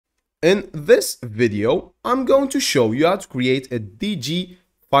In this video, I'm going to show you how to create a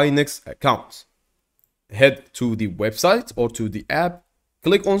Digifinex account. Head to the website or to the app,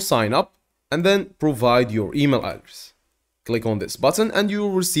 click on sign up, and then provide your email address. Click on this button and you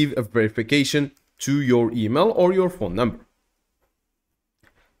will receive a verification to your email or your phone number.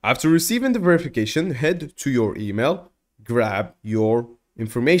 After receiving the verification, head to your email, grab your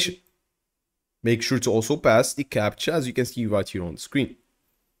information. Make sure to also pass the CAPTCHA as you can see right here on the screen.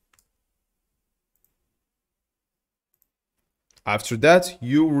 After that,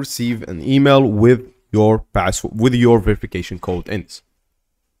 you will receive an email with your password, with your verification code in it.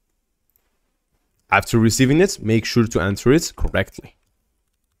 After receiving it, make sure to enter it correctly.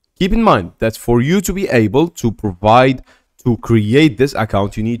 Keep in mind that for you to be able to create this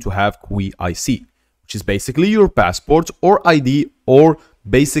account, you need to have QIC, which is basically your passport or ID or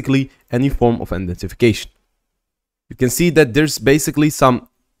basically any form of identification. You can see that there's basically some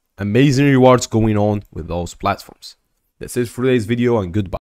amazing rewards going on with those platforms. That's it for today's video and goodbye.